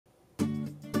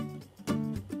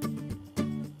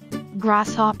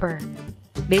grasshopper,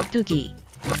 메뚜기,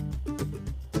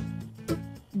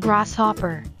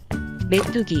 grasshopper,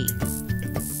 메뚜기,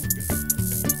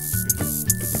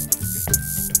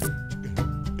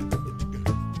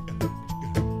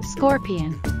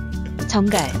 scorpion,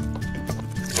 정갈,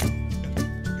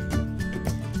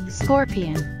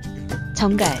 scorpion,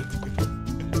 정갈,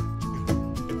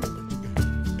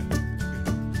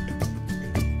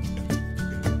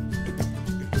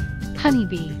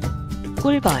 honeybee,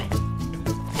 꿀벌,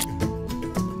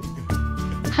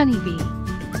 honeybee,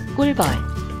 꿀벌,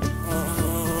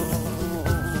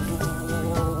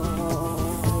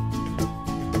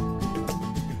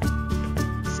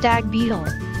 stag beetle,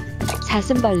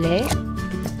 사슴벌레,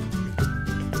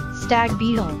 stag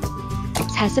beetle,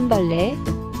 사슴벌레,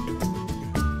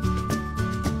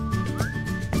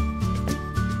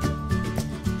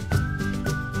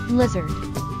 lizard,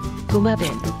 도마뱀,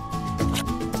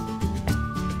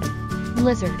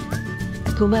 lizard,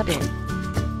 도마뱀,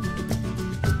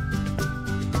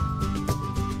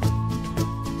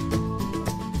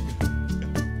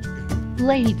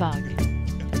 ladybug,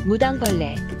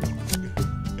 무당벌레,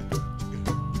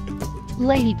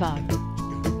 ladybug,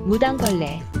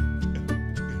 무당벌레,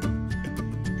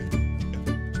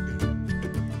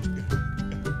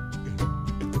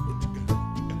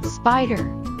 spider,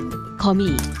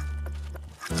 거미,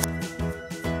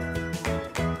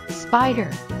 spider,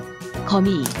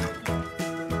 거미,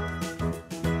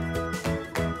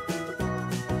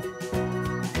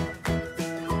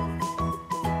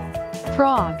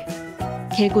 frog,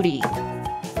 개구리,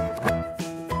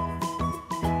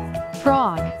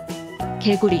 frog,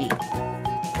 개구리,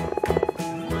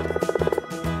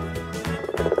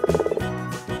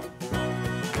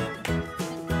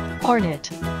 hornet,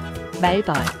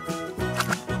 말벌,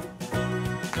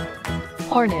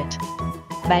 hornet,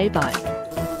 말벌,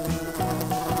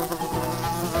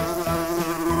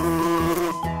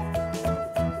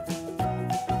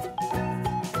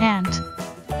 ant,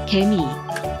 개미,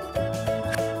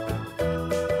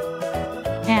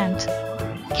 ant,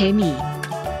 개미,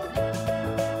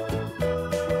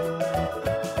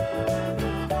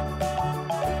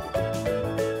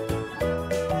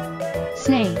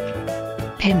 snake,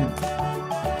 뱀,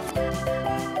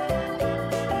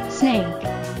 snake,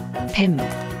 뱀,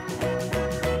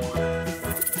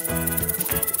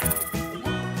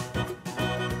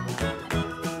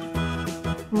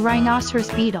 rhinoceros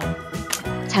beetle,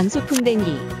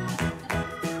 장수풍뎅이,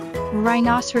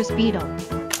 rhinoceros beetle,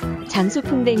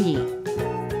 장수풍뎅이,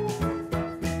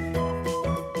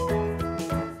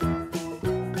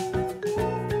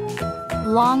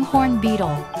 longhorn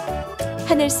beetle,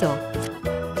 하늘소,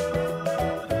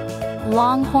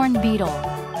 longhorn beetle,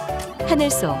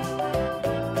 하늘소,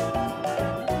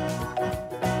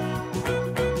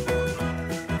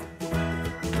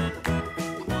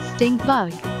 stink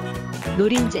bug,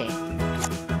 노린재,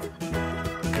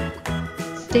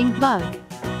 stink bug,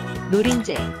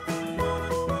 노린재,